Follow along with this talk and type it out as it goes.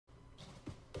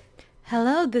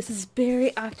Hello, this is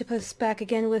Barry Octopus back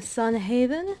again with Sun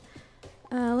Haven.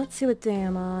 Let's see what day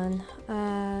I'm on.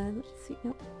 Let's see.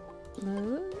 Nope.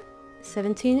 No.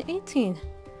 17, 18.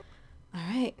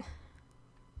 Alright.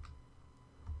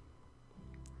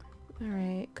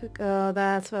 Alright, cook. Oh,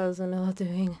 that's what I was in the middle of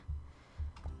doing.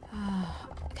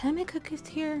 Can I make cookies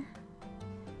here?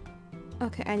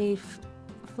 Okay, I need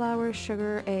flour,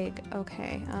 sugar, egg.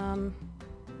 Okay,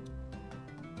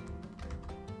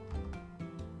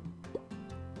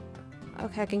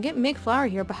 okay, I can make flour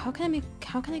here, but how can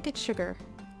I get sugar?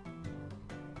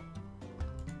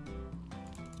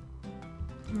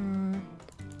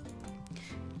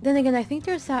 Then again, I think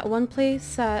there's that one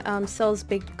place that sells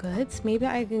baked goods. Maybe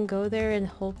I can go there and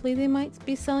hopefully they might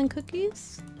be selling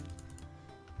cookies.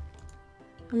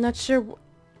 I'm not sure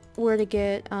where to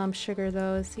get sugar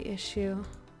though is the issue.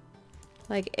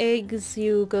 Like eggs,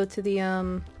 you go to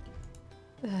the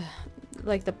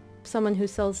like someone who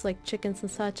sells like chickens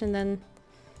and such, and then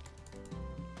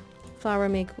flour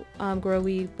make grow,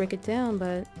 we break it down,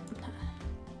 but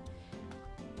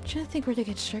I'm trying to think where to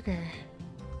get sugar.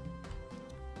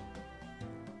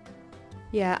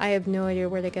 Yeah, I have no idea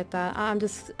where to get that. I'm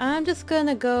just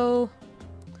gonna go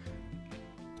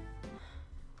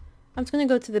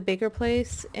to the baker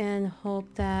place and hope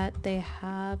that they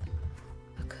have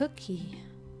a cookie.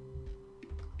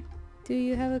 Do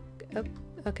you have a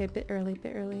okay, bit early.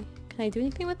 Can I do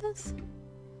anything with this?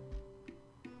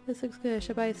 This looks good. I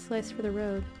should buy a slice for the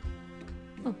road.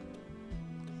 Oh.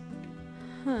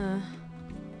 Huh.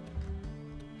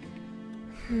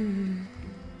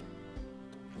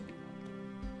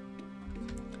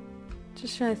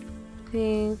 Just trying to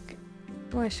think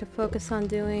what I should focus on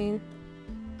doing.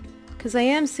 Because I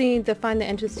am seeing to find the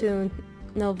entrance to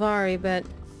Nelvari, but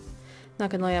not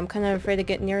gonna lie, I'm kind of afraid to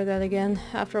get near that again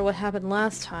after what happened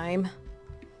last time.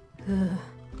 Ugh.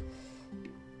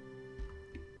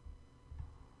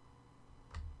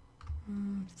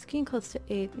 It's getting close to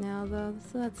 8 now though,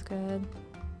 so that's good.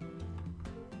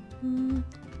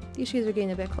 These trees are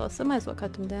getting a bit close, so I might as well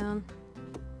cut them down.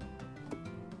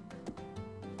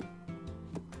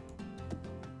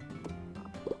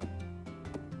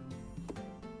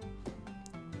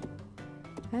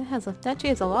 That tree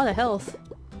has a lot of health.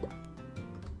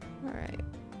 Alright.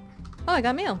 Oh, I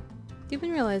got mail. Didn't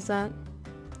even realize that.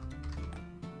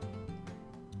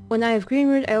 When I have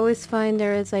Greenwood, I always find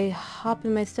there is a hop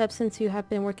in my step. Since you have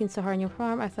been working so hard on your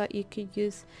farm, I thought you could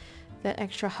use that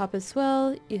extra hop as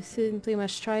well. You simply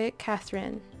must try it,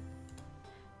 Catherine.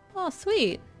 Oh,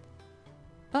 sweet.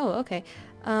 Oh, okay.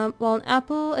 While an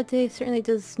apple a day certainly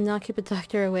does not keep a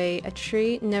doctor away, a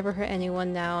treat never hurt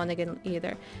anyone now and again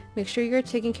either. Make sure you're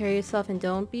taking care of yourself and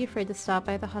don't be afraid to stop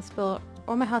by the hospital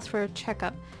or my house for a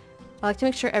checkup. I like to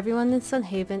make sure everyone in Sun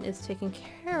Haven is taken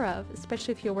care of,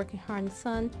 especially if you're working hard in the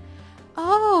sun.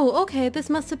 Oh, okay, this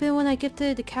must have been when I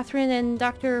gifted Catherine and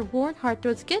Dr. Warnhart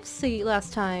those gifts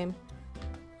last time.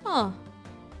 Huh.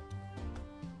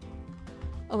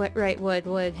 Oh, wait, right,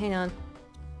 wood, hang on.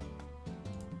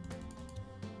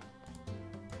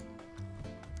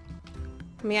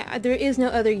 I mean, there is no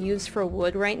other use for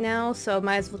wood right now, so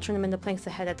might as well turn them into planks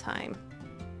ahead of time.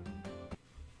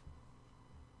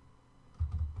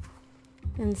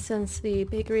 And since the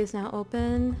bakery is now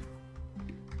open,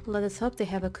 let us hope they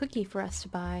have a cookie for us to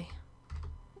buy.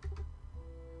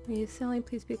 Are you selling?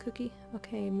 Please be a cookie.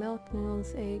 Okay, milk,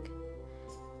 noodles, egg,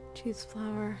 cheese,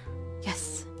 flour.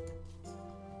 Yes!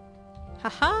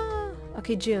 Haha!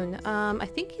 Okay, June. I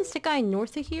think he's the guy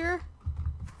north of here.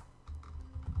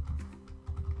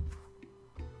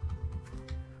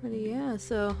 Yeah,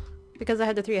 so because I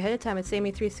had the 3 ahead of time, it saved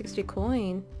me 360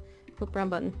 coin. Oop, wrong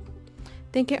button.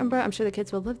 Thank you, Umbra. I'm sure the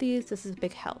kids will love these. This is a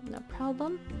big help. No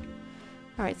problem.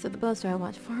 Alright, so the bonus do I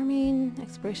want? Farming,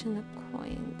 expiration of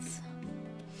coins.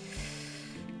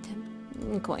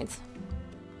 10 coins.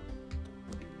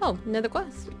 Oh, another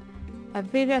quest.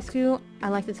 I've made a rescue. I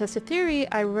like to test a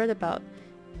theory I read about.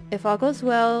 If all goes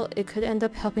well, it could end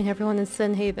up helping everyone in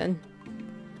Sun Haven.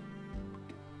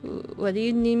 What do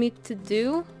you need me to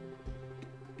do?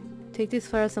 Take these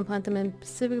flowers and plant them in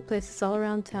specific places all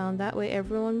around town. That way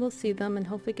everyone will see them and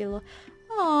hopefully get a little...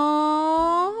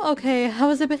 Aww. Okay, I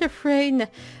was a bit afraid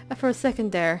for a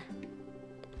second there.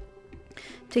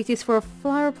 Take these 4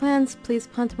 flower plants. Please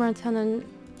plant them around town and...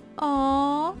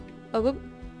 Aww. Oh, whoop.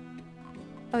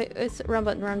 Oh, wait, it's wrong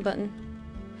button.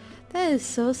 That is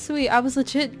so sweet. I was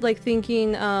legit like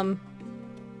thinking,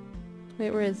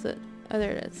 wait, where is it? Oh,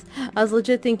 there it is. I was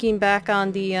legit thinking back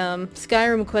on the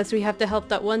Skyrim quest where you have to help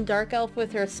that one dark elf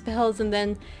with her spells, and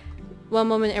then one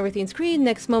moment everything's green,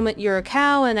 next moment you're a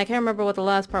cow, and I can't remember what the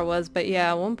last part was, but yeah,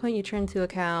 at one point you turn into a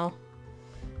cow.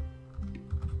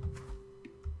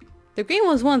 The green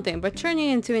was one thing, but turning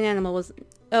into an animal was...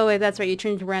 Oh wait, that's right, you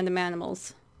turned into random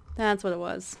animals. That's what it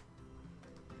was.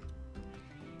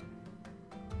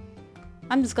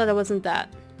 I'm just glad I wasn't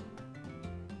that.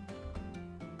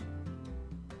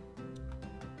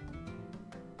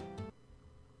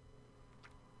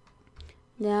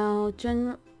 Now,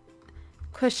 general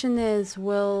question is,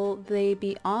 will they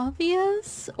be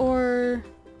obvious or...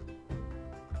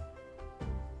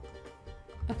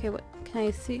 Okay, what can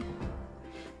I see?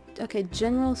 Okay,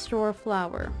 general store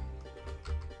flower.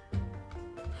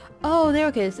 Oh, there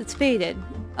it is. It's faded.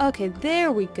 Okay,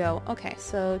 there we go. Okay,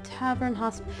 so tavern,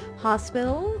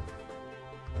 hospital.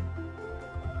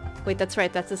 Wait, that's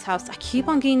right. That's his house. I keep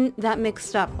on getting that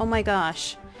mixed up. Oh my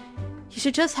gosh. You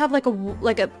should just have like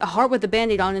a heart with a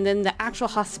band-aid on, and then the actual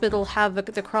hospital have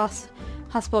the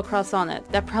hospital cross on it.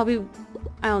 That probably,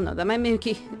 I don't know. That might make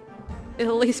it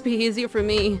at least be easier for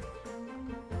me.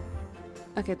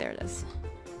 Okay, there it is.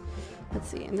 Let's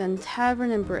see, and then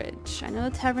tavern and bridge. I know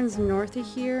the tavern's north of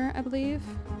here, I believe.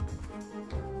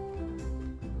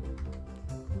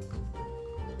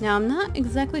 Now, I'm not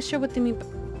exactly sure what they mean by...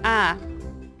 Ah.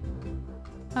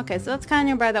 Okay, so that's kind of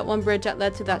nearby that one bridge that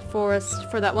led to that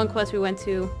forest for that one quest we went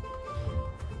to.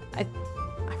 I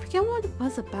forget what it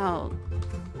was about.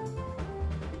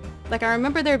 Like, I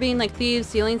remember there being, like, thieves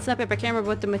stealing stuff, but I can't remember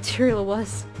what the material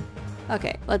was.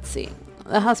 Okay, let's see.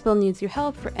 The hospital needs your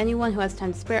help. For anyone who has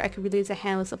time to spare, I could release a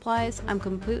handle of supplies. I'm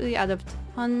completely out of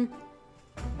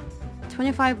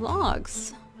 25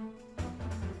 logs.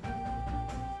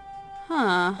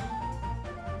 Huh.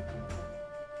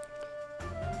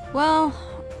 Well,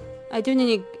 I do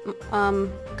need to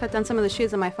cut down some of the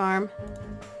trees on my farm.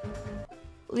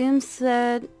 Liam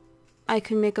said I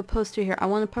could make a poster here. I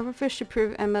want a pufferfish to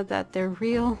prove Emma that they're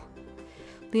real.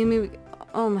 Liam,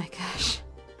 oh my gosh.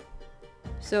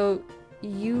 So...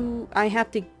 I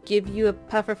have to give you a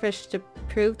pufferfish to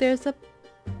prove there's a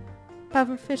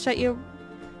pufferfish at your...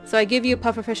 So I give you a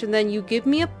pufferfish and then you give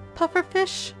me a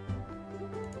pufferfish?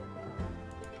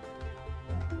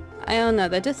 I don't know,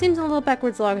 that just seems a little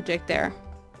backwards logic there.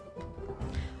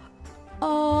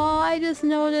 Oh, I just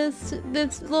noticed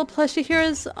this little plushie here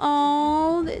is...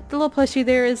 Oh, the little plushie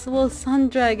there is a little sun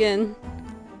dragon.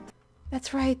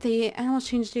 That's right, the animals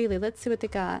change daily. Let's see what they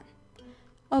got.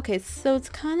 Okay, so it's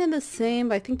kind of the same,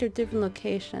 but I think they're different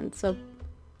locations, so...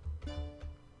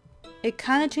 It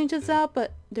kind of changes out,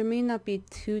 but there may not be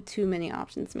too many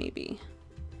options, maybe.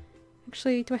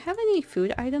 Actually, do I have any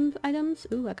food items?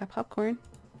 Ooh, I got popcorn.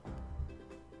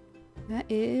 That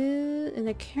is... and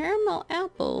a caramel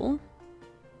apple.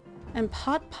 And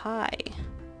pot pie.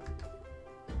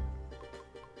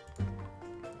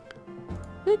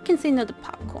 Who can say no to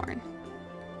popcorn?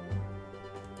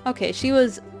 Okay, she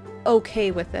was... okay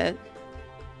with it.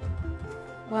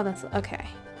 Wow, that's okay.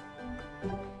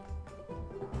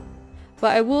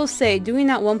 But I will say, doing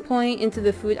that one point into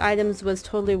the food items was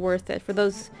totally worth it. For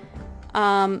those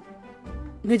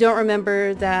who don't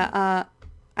remember that,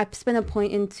 I spent a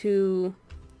point into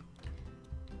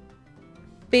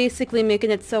basically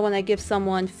making it so when I give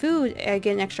someone food, I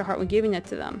get an extra heart when giving it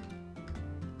to them.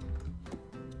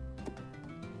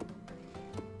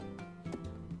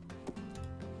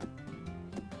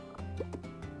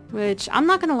 Which, I'm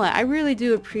not gonna lie, I really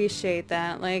do appreciate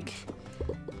that. Like,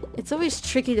 it's always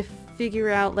tricky to figure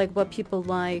out, like, what people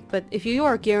like, but if you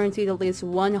are guaranteed at least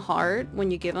one heart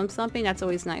when you give them something, that's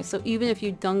always nice. So even if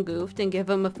you done goofed and give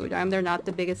them a food item they're not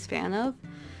the biggest fan of,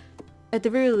 at the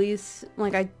very least,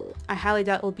 like, I highly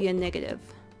doubt it will be a negative.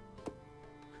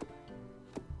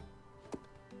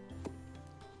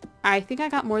 I think I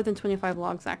got more than 25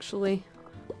 logs, actually.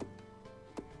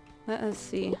 Let us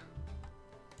see.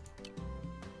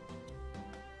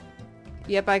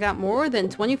 Yep, I got more than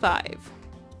 25.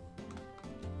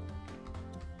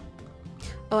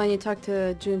 Oh, I need to talk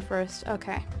to June first.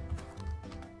 Okay.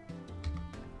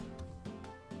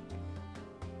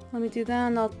 Let me do that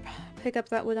and I'll pick up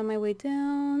that wood on my way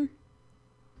down.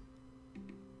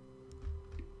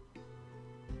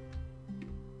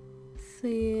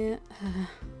 See.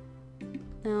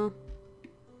 No.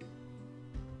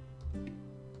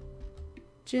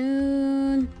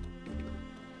 June.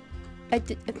 I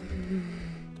did.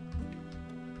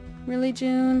 Really,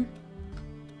 June?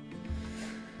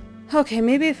 Okay,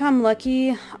 maybe if I'm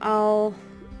lucky,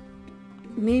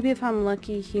 maybe if I'm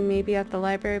lucky, he may be at the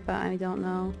library, but I don't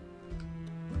know.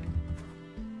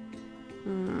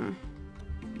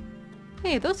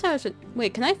 Hey, those are...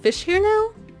 Wait, can I fish here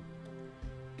now?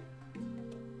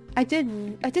 I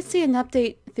did see an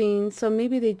update thing, so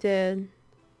maybe they did.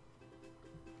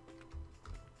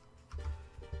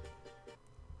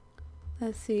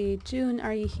 Let's see, June,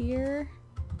 are you here?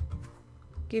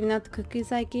 Giving out the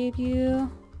cookies I gave you.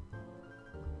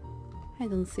 I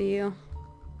don't see you.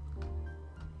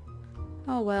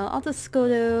 Oh well, I'll just go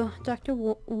to Dr.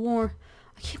 Worm.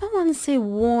 I keep on wanting to say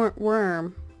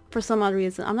Worm for some odd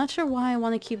reason. I'm not sure why I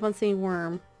want to keep on saying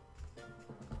Worm.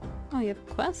 Oh, you have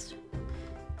a quest?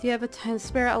 Do you have a time to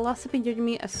spare? Alosopy gave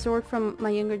me a sword from my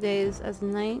younger days as a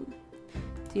knight.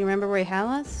 Do you remember where he had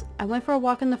us? I went for a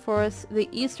walk in the forest, the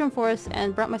eastern forest,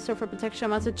 and brought my sword for protection. I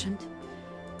must have jumped.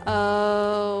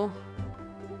 Oh.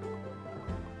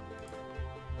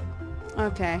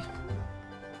 Okay.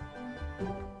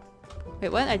 Wait,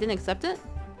 what? I didn't accept it?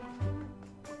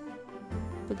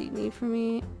 What do you need from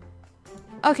me?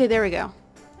 Okay, there we go.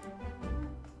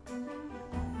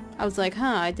 I was like,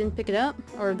 huh, I didn't pick it up?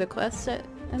 Or the quest at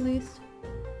least?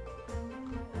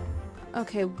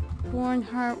 Okay,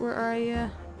 Warnheart, where are you?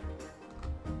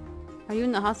 Are you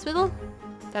in the hospital?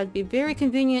 That'd be very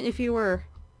convenient if you were.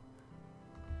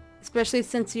 Especially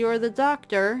since you're the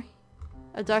doctor.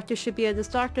 A doctor should be at this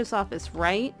doctor's office,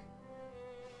 right?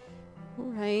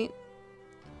 Right.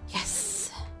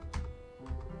 Yes!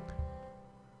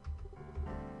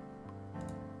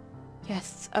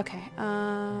 Yes, okay.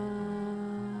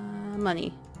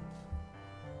 Money.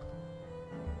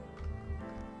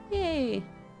 Yay!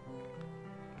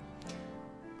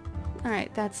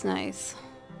 Alright, that's nice.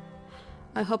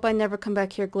 I hope I never come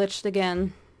back here glitched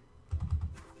again.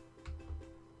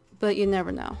 But you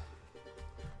never know.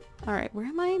 Alright, where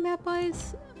am I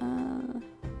map-wise?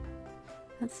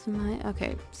 That's my...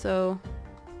 Okay, so...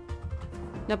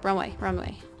 Nope, wrong way, wrong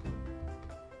way.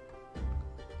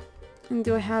 And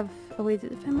do I have a way to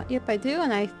defend my... Yep, I do,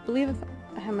 and I believe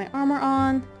I have my armor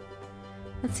on.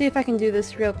 Let's see if I can do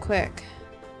this real quick.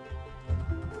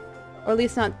 Or at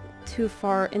least not too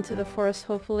far into the forest,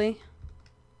 hopefully.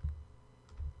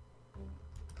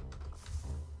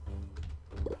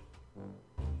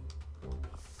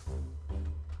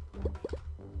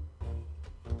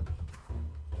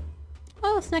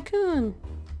 Oh, Snackoon!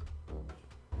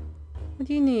 What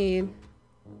do you need?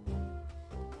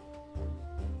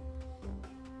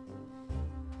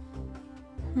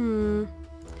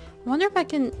 I wonder if I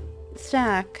can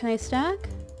stack. Can I stack?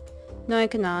 No, I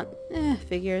cannot.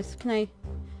 Figures. Can I...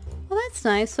 Well, that's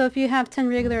nice. So if you have 10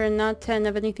 regular and not 10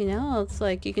 of anything else,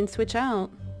 like, you can switch out.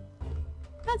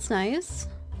 That's nice.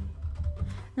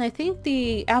 And I think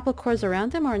the apple cores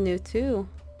around them are new, too.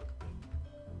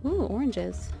 Ooh,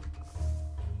 oranges.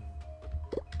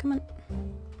 Come on.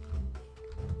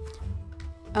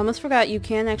 I almost forgot you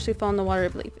can actually fall in the water, I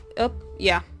believe. Oh,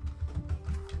 yeah.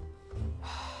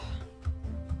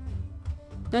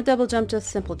 No double jump, just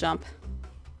simple jump.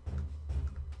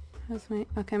 How's my...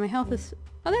 Okay, my health is...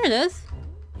 Oh, there it is!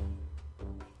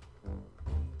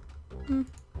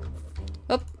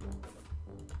 Oh.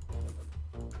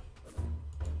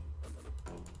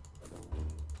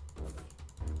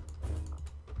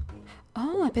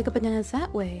 Oh, I pick up bananas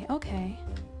that way. Okay.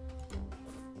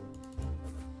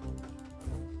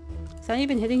 Is that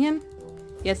even hitting him?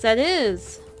 Yes, that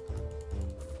is!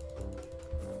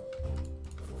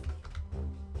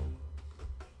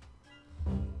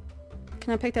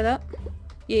 Can I pick that up?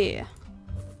 Yeah.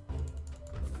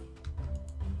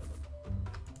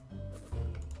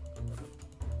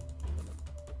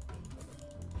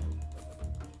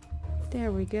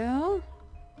 There we go.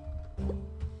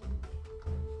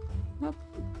 Oh.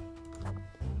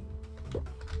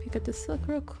 Pick up the silk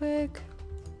real quick.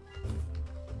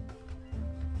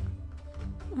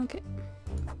 Okay.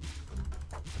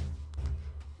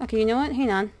 Okay, you know what?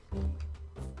 Hang on.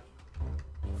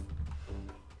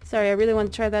 Sorry, I really want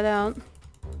to try that out.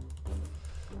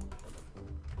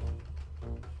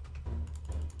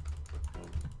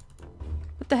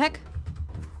 What the heck?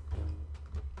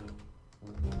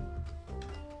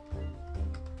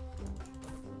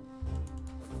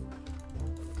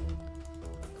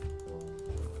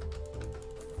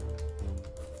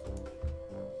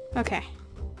 Okay.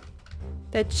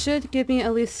 That should give me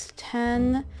at least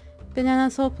 10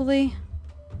 bananas, hopefully.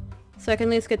 So I can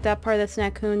at least get that part of the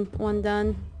Snackoon one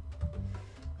done.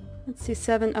 Let's see,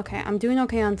 7. Okay, I'm doing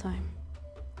okay on time.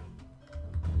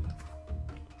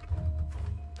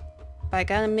 But I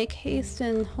gotta make haste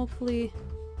and hopefully...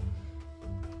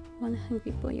 One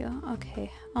hungry boy.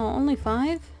 Okay. Oh, only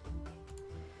 5?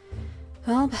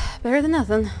 Well, better than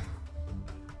nothing.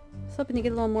 I was hoping to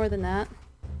get a little more than that.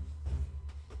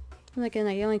 And again,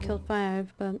 I only killed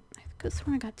 5, but I could have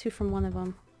sworn I got 2 from one of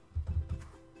them.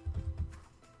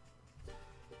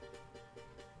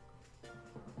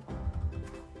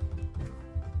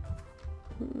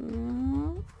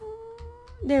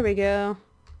 There we go.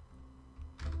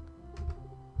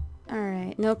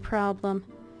 Alright, no problem.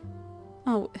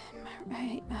 Oh,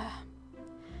 right.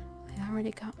 I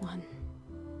already got one.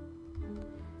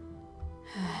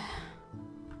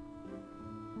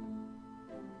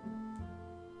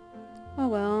 Oh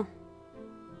well.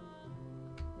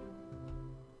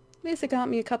 At least it got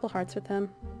me a couple hearts with him.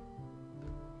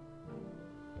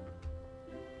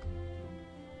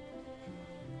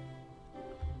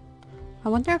 I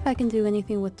wonder if I can do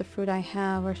anything with the fruit I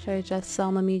have, or should I just sell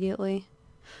them immediately?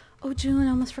 Oh, June,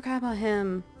 I almost forgot about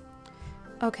him.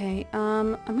 Okay,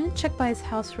 I'm gonna check by his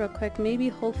house real quick. Maybe,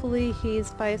 hopefully,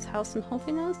 he's by his house and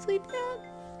hopefully not asleep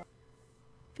yet.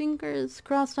 Fingers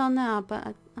crossed on that,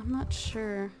 but I'm not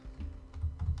sure.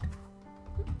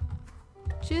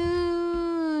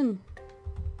 June!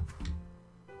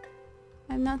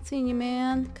 I've not seen you,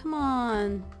 man. Come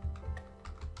on.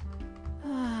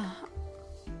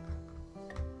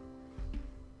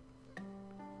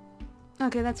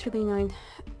 Okay, that's really annoying.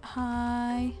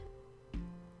 Hi.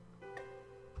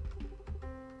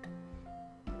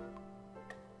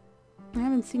 I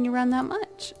haven't seen you around that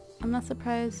much. I'm not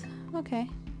surprised. Okay.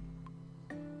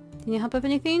 Can you help with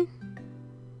anything?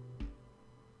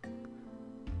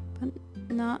 But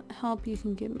not help you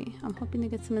can give me. I'm hoping to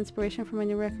get some inspiration for my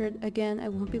new record. Again,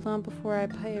 it won't be long before I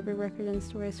buy every record in the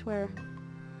store, I swear.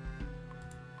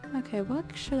 Okay, what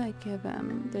should I give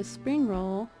him? There's spring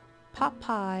roll, pot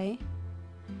pie.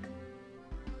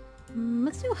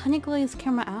 Let's do honey glazed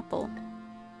caramel apple.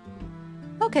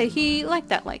 Okay, he liked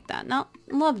that. Not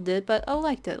loved it, but oh,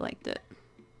 liked it.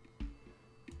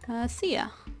 See ya.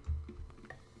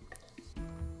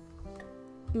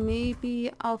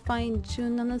 Maybe I'll find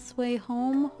June on his way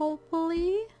home,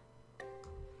 hopefully.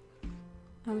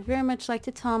 I would very much like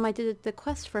to tell him I did the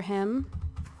quest for him.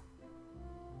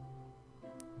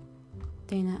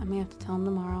 Dana, I may have to tell him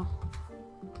tomorrow.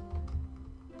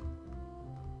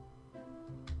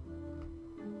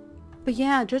 But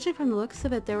yeah, judging from the looks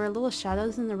of it, there were little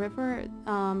shadows in the river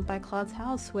by Claude's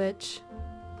house, which...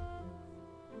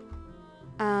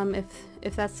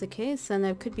 if that's the case, then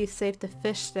it could be safe to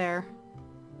fish there.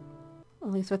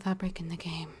 At least without breaking the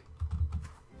game.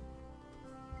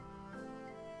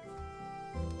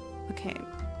 Okay.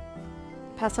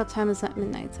 Pass out time is at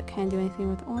midnight, so I can't do anything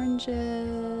with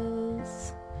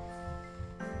oranges.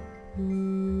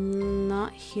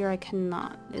 Not here, I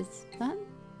cannot. Is that...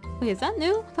 Wait, is that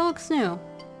new? That looks new.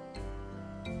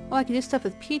 Oh, I can do stuff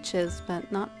with peaches,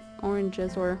 but not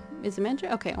oranges, or... Is it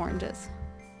mandarin? Okay, oranges.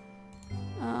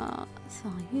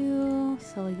 Sell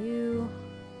you.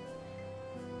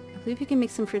 I believe you can make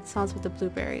some fruit salads with the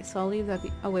blueberries, so I'll leave that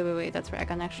be- Oh, wait, that's right, I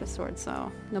got an extra sword,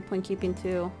 so no point keeping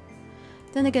two.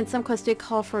 Then again, some quests did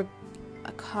call for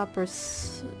a copper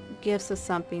gifts or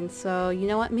something, so you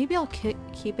know what? Maybe I'll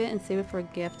keep it and save it for a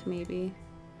gift, maybe.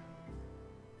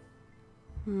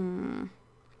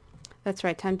 That's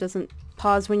right, time doesn't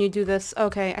pause when you do this.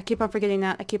 Okay, I keep on forgetting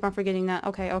that.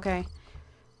 Okay.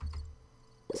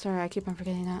 Sorry, I keep on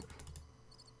forgetting that.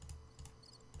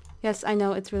 Yes, I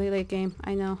know, it's really late game.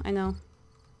 I know.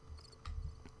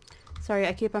 Sorry,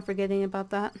 I keep on forgetting about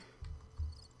that.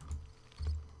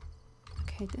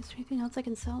 Okay, is there anything else I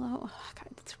can sell though? Oh, God,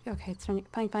 okay, it's turning.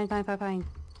 Fine.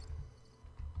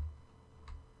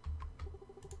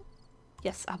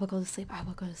 Yes, I will go to sleep.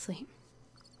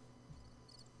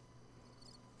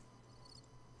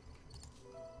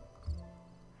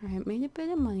 Alright, made a bit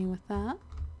of money with that.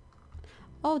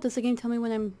 Oh, does the game tell me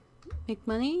when I make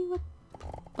money?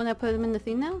 When I put them in the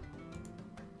thing now?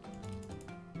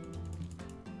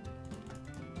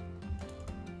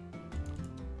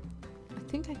 I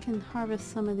think I can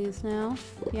harvest some of these now.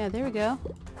 Yeah, there we go.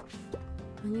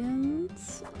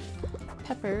 Onions,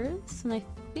 peppers, and I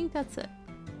think that's it.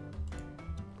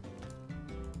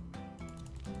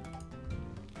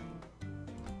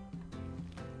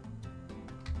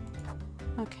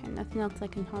 Okay, nothing else I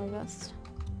can harvest.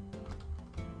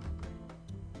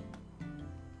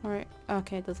 Alright,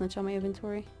 okay, it doesn't show my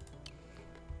inventory.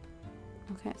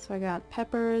 Okay, so I got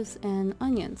peppers and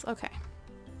onions. Okay.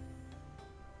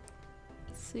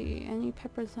 Let's see, any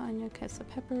peppers, onion? Okay, so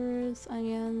peppers,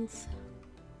 onions.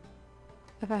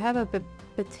 If I have a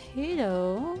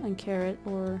potato and carrot,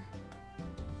 or...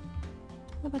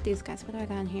 What about these guys? What do I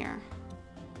got in here?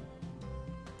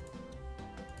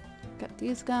 Got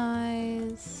these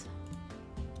guys.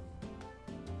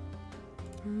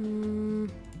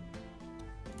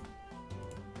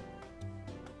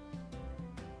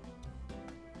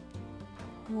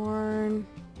 Corn.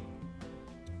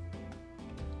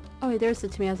 Oh wait, there's the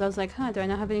tomatoes. I was like, huh, do I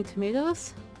not have any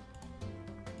tomatoes?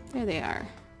 There they are.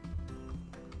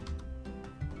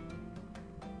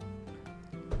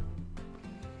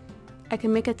 I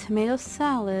can make a tomato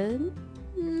salad.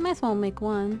 Might as well make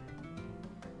one.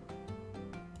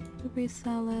 Blueberry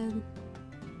salad.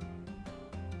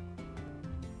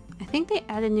 I think they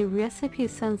added new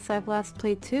recipes since I've last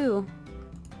played too.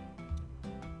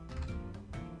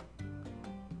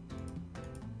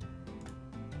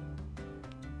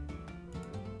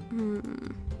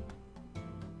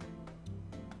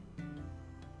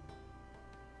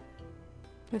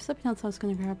 There's something else I was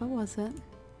gonna grab. What was it?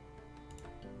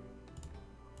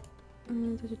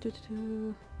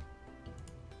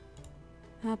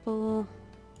 Apple.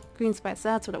 Green spice.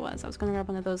 That's what it was. I was gonna grab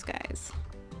one of those guys.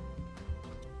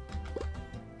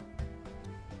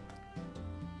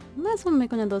 Might as well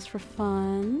make one of those for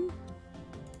fun.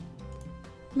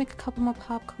 Make a couple more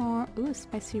popcorn. Ooh,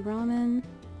 spicy ramen.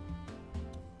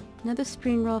 Another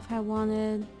spring roll if I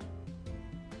wanted.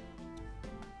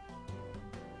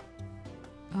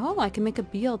 Oh, I can make a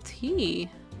BLT.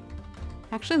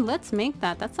 Actually, let's make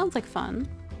that. That sounds like fun.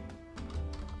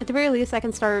 At the very least, I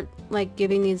can start like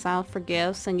giving these out for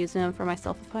gifts and using them for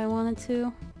myself if I wanted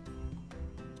to.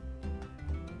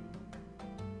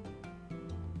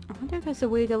 I wonder if there's a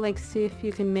way to like see if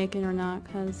you can make it or not,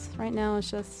 because right now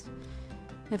it's just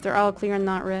if they're all clear and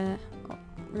not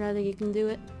ready, you can do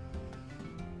it.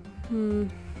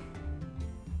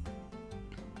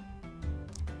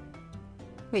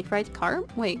 Wait, fried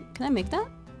carb? Wait, can I make that?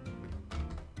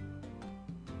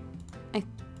 I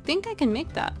think I can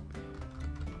make that.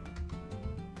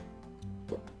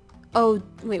 Oh,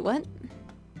 wait, what?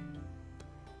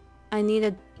 I need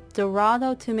a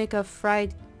Dorado to make a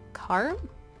fried carb?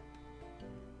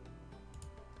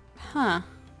 Huh.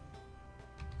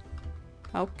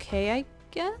 Okay, I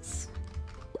guess?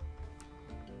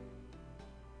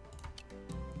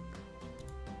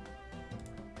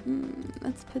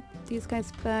 Let's put these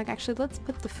guys back. Actually, let's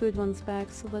put the food ones back.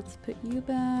 So let's put you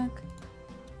back.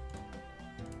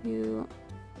 You...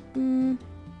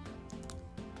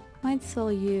 might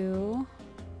sell you.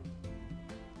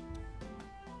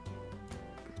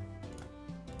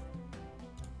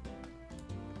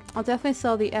 I'll definitely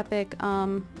sell the epic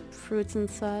fruits and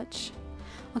such.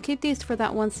 I'll keep these for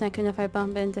that 1 second if I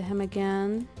bump into him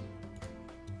again.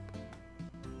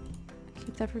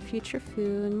 Keep that for future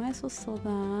food. Might as well sell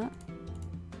that.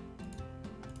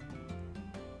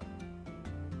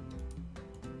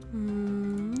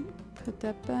 Put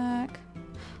that back.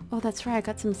 Oh, that's right, I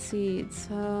got some seeds,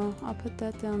 so I'll put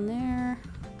that down there.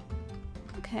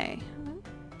 Okay.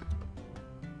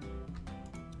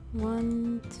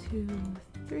 1, 2,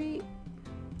 3.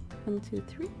 1, 2,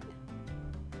 3.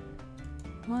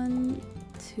 1,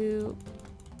 2,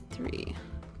 3.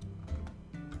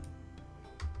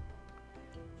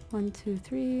 1, 2,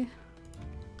 3.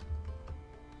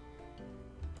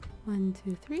 1,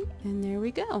 2, 3, and there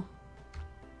we go.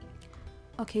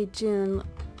 Okay, June.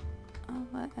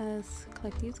 Let us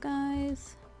collect these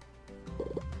guys.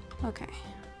 Okay.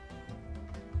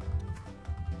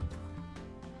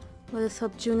 Let us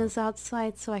hope June is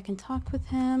outside so I can talk with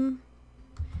him.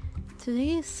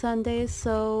 Today is Sunday,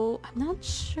 so I'm not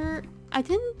sure. I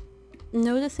didn't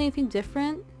notice anything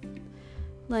different,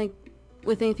 like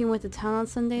with anything with the town on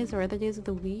Sundays or other days of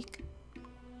the week.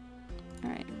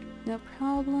 Alright, no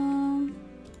problem.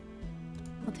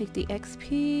 I'll take the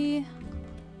XP.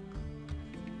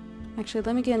 Actually,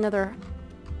 let me get another...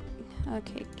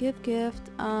 Okay, give gift.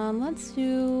 Let's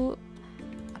do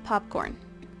a popcorn.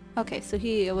 Okay, so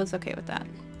he was okay with that.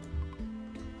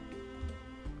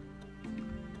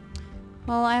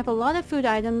 Well, I have a lot of food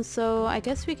items, so I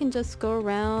guess we can just go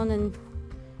around and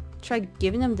try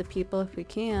giving them to people if we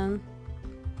can.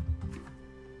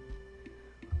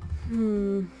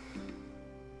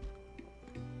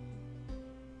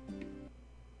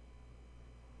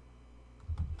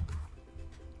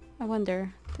 I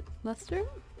wonder, Lester?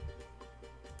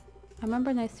 I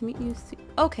remember, nice to meet you.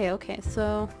 Okay,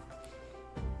 so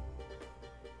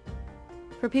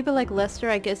for people like Lester,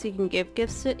 I guess you can give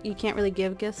gifts to, you can't really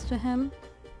give gifts to him.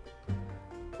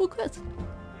 Oh, good.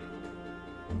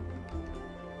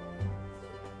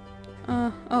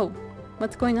 Oh,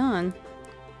 what's going on?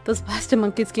 Those blasted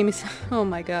monkeys gave me some— oh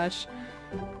my gosh.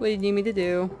 What do you need me to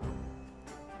do?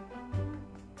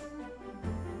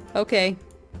 Okay.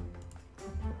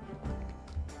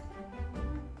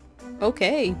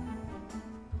 Okay.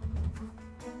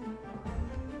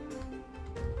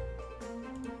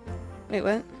 Wait,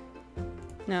 what?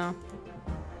 No.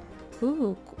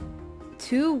 Ooh.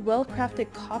 2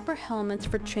 well-crafted copper helmets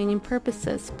for training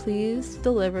purposes. Please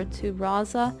deliver to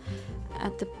Raza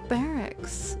at the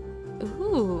barracks.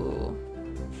 Ooh.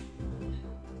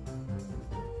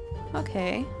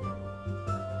 Okay.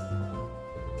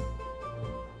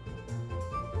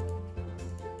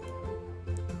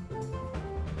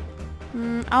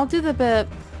 I'll do the bit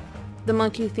the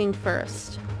monkey thing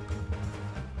first.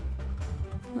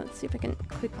 Let's see if I can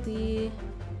quickly...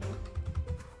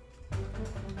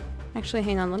 Actually,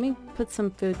 hang on. Let me put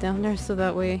some food down there so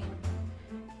that way...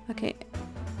 Okay.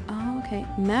 Oh, okay.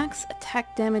 Max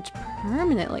attack damage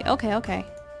permanently. Okay, okay.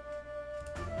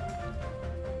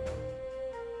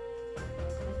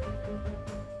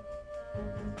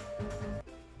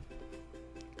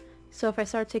 So if I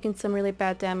start taking some really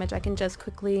bad damage, I can just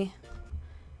quickly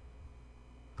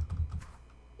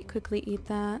eat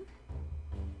that.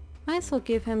 Might as well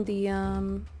give him the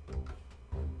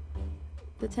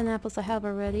 10 apples I have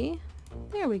already.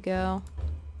 There we go.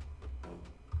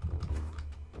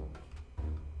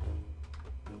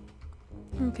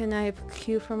 Okay, now I have a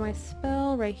Q for my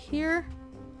spell right here.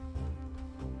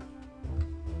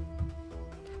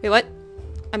 Wait, what?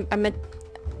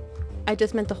 I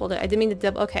just meant to hold it. I didn't mean to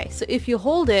double. Okay, so if you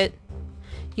hold it,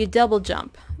 you double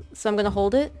jump. So I'm gonna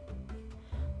hold it.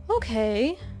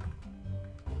 Okay.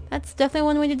 That's definitely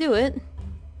one way to do it.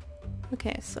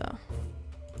 Okay, so...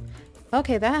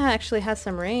 Okay, that actually has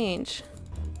some range.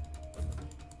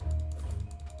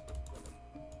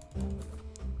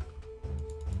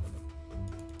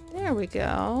 There we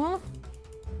go.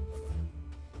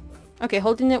 Okay,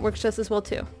 holding it works just as well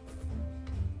too.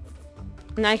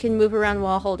 And I can move around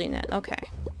while holding it. Okay.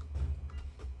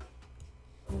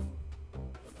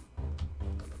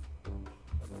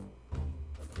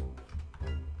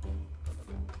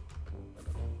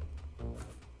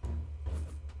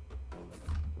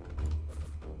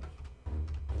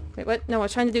 Wait, what? No, I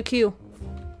was trying to do Q.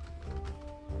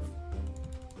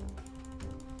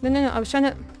 No, I was trying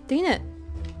to... Dang it.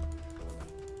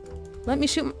 Let me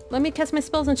shoot... Let me cast my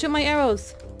spells and shoot my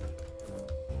arrows.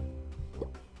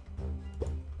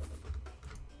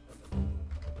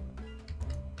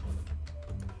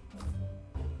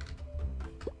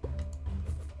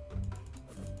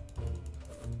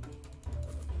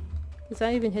 Is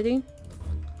that even hitting?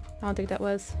 I don't think that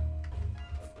was.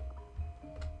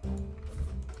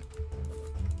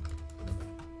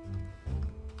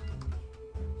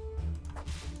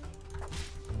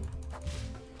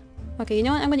 Okay, you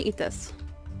know what? I'm gonna eat this.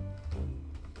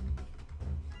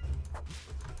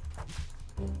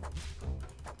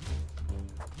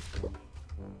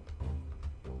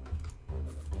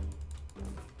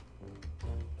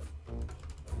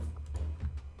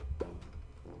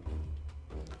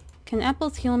 Can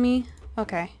apples heal me?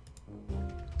 Okay.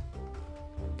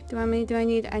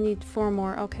 I need 4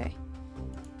 more. Okay.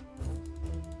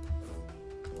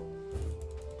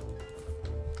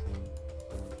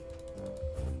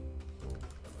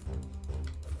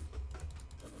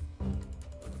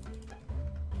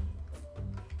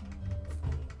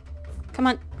 Come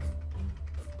on.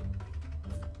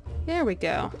 There we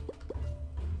go.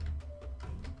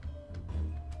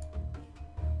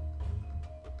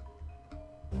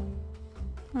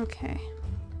 Okay.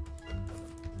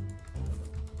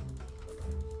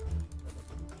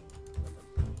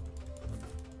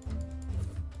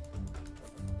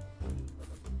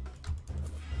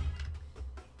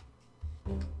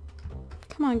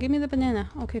 Come on, give me the banana.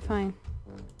 Okay, fine.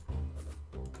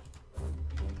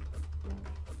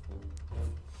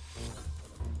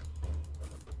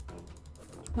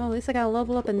 Well, at least I got a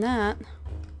level up in that.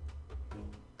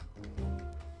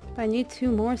 But I need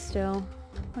 2 more still.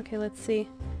 Okay, let's see.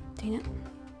 Dang it.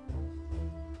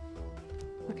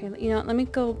 Okay, you know what? Let me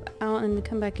go out and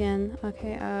come back in.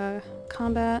 Okay,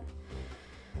 combat.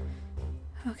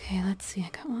 Okay, let's see. I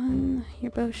got one.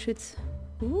 Your bow shoots.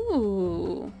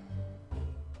 Ooh.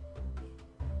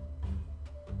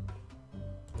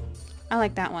 I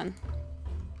like that one.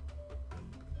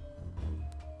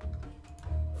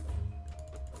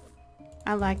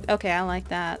 I like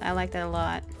that. I like that a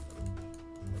lot.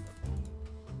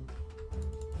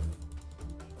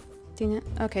 Dang it.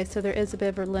 Okay, so there is a bit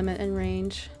of a limit in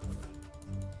range.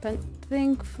 But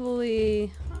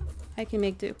thankfully, I can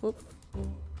make do. Whoop.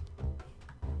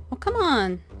 Oh, come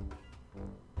on!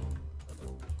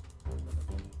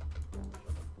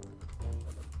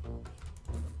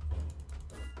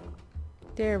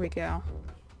 There we go.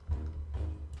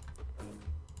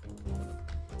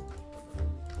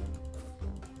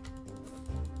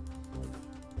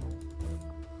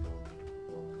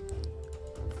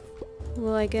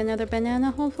 Will I get another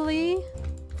banana, hopefully?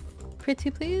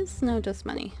 Pretty please? No, just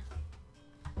money.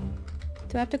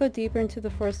 Do I have to go deeper into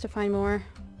the forest to find more?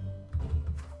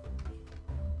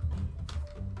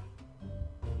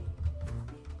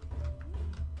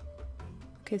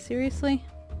 Okay, seriously?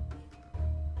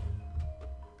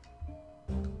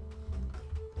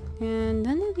 And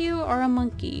none of you are a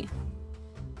monkey.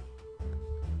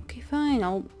 Okay, fine,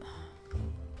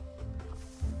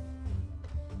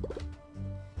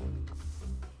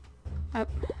 I,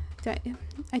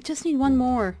 I just need one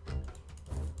more.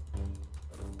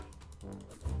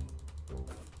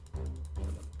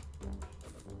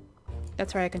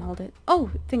 That's right, I can hold it.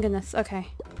 Oh, thank goodness. Okay.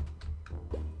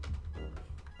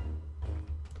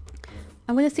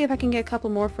 I'm gonna see if I can get a couple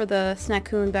more for the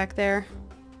Snackoon back there.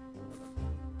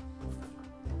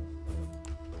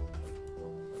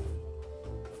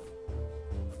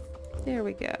 There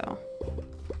we go.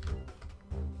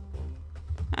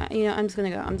 You know, I'm just gonna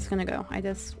go. I'm just gonna go. I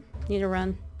just need to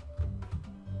run.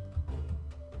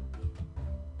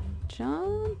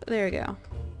 Jump. There we go.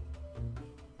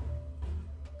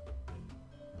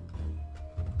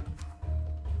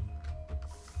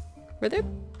 Were there?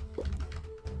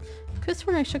 Could've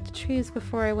sworn I shook the trees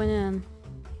before I went in.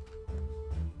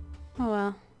 Oh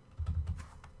well.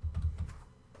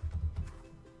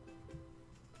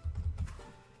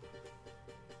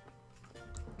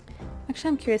 Actually,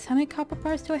 I'm curious, how many copper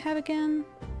bars do I have again?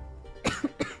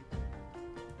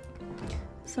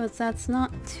 So that's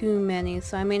not too many,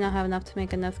 so I may not have enough to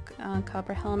make enough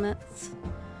copper helmets.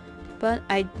 But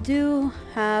I do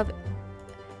have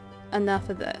enough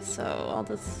of this, so I'll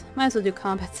just... might as well do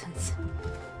combat since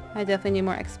I definitely need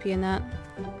more XP in that.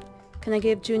 Can I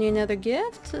give Junie another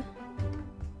gift?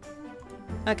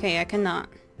 Okay, I cannot.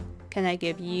 Can I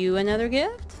give you another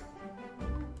gift?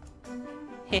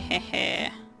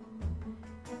 Hehehe.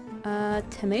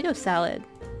 Tomato salad.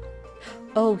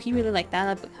 Oh, he really liked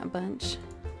that a bunch.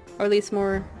 Or at least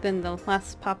more than the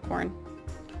last popcorn.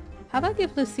 How about I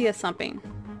give Lucia something?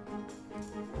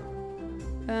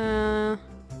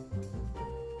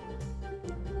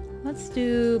 Let's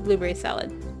do blueberry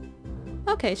salad.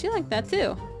 Okay, she liked that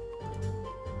too.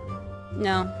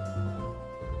 No.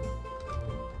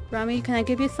 Rami, can I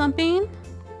give you something?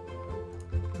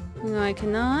 No, I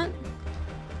cannot.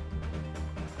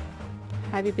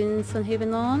 Have you been in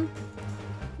Sunhaven long?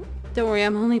 Don't worry,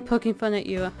 I'm only poking fun at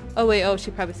you. Oh wait, oh, she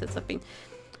probably said something.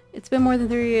 It's been more than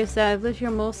 3 years that I've lived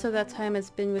here. Most of that time has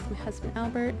been with my husband,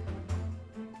 Albert.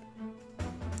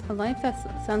 A life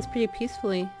that sounds pretty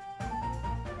peacefully.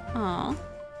 Aww.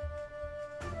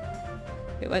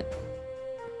 Wait, what?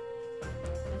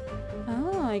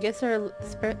 Oh, I guess there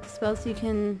are spells you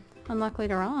can unlock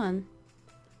later on.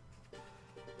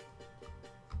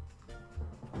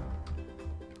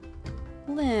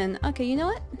 Lynn. Okay, you know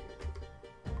what?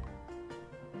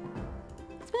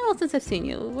 It's been a while since I've seen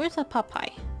you. Where's that pot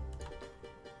pie?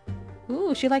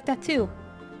 Ooh, she liked that too.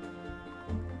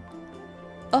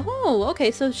 Oh,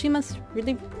 okay, so she must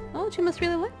really... Oh, she must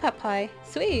really like pot pie.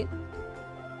 Sweet.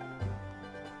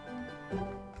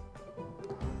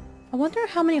 I wonder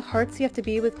how many hearts you have to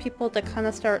be with people to kind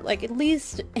of start, like, at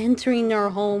least entering their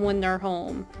home when they're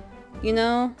home. You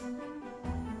know?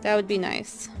 That would be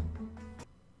nice.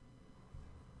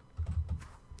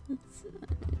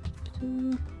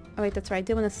 Oh wait, that's right. I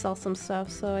did want to sell some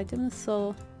stuff, so I did want to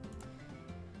sell...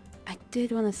 I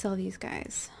did want to sell these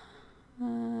guys.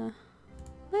 Might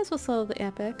as well sell the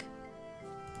epic.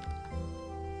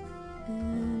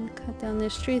 And cut down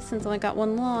this tree since I only got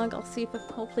one log. I'll see if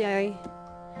hopefully I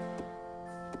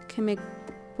can make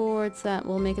boards that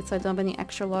will make it so I don't have any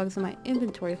extra logs in my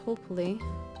inventory, hopefully.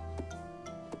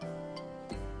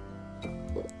 There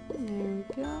we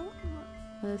go.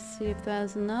 Let's see if that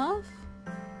is enough.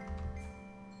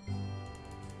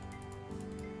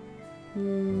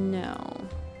 No.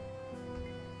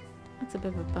 That's a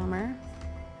bit of a bummer.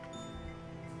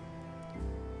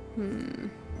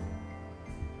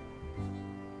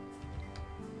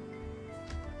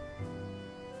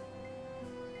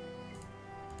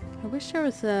 I wish there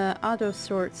was a auto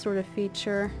sort of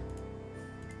feature.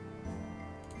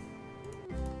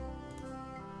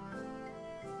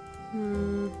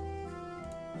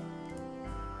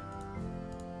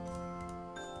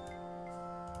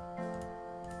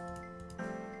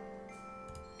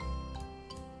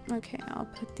 Okay, I'll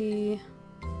put the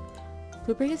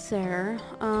blueberries there.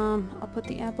 I'll put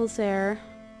the apples there.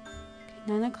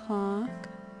 Okay, 9 o'clock.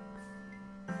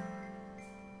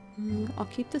 I'll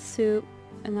keep the soup,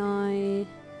 and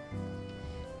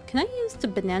can I use the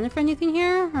banana for anything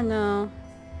here, or no?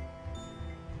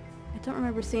 I don't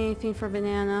remember seeing anything for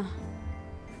banana.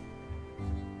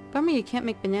 Bummer you can't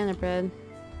make banana bread.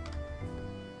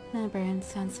 Banana bread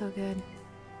sounds so good.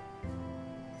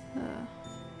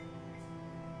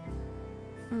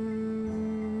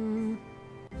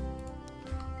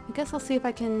 I guess I'll see if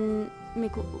I can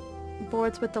make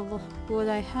boards with the wood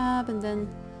I have, and then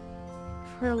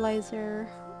fertilizer.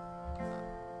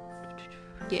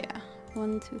 Yeah,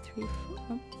 1, 2, 3,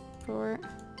 4.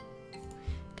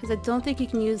 Because I don't think you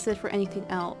can use it for anything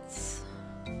else.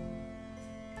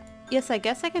 Yes, I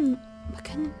guess I can.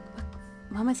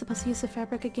 How am I supposed to use the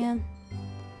fabric again?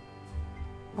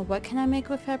 Or what can I make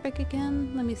with fabric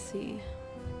again? Let me see.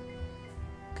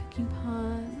 Cooking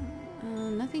pot.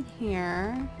 Nothing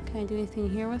here. Can I do anything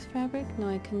here with fabric? No,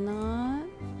 I cannot.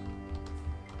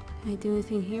 Can I do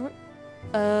anything here?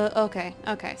 Okay.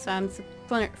 Okay, so I'm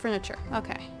furniture.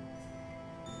 Okay.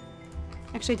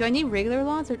 Actually, do I need regular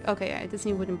lawns or... Okay, yeah, I just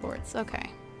need wooden boards. Okay.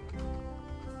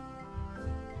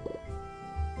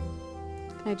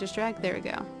 Can I just drag? There we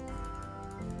go.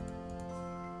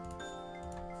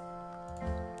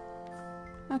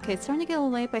 Okay, it's starting to get a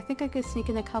little late, but I think I could sneak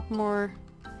in a couple more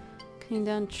cutting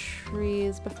down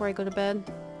trees before I go to bed.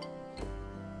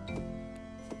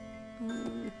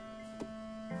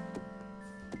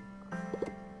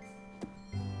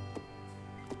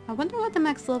 I wonder what the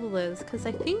max level is, because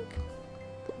I think...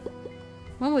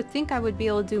 One would think I would be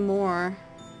able to do more.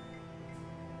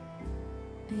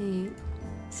 8.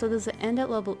 So does it end at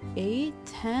level 8,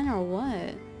 10, or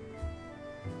what?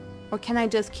 Or can I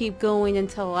just keep going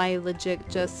until I legit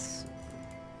just...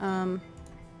 Or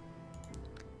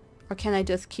can I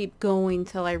just keep going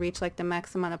till I reach like the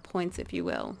max amount of points, if you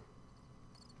will?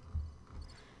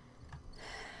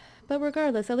 But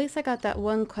regardless, at least I got that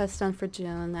one quest done for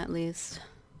Joan, at least.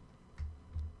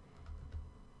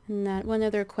 And that one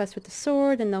other quest with the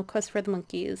sword, and no quest for the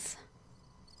monkeys.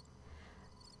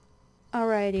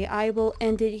 Alrighty, I will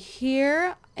end it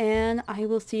here, and I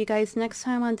will see you guys next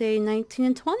time on day 19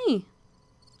 and 20.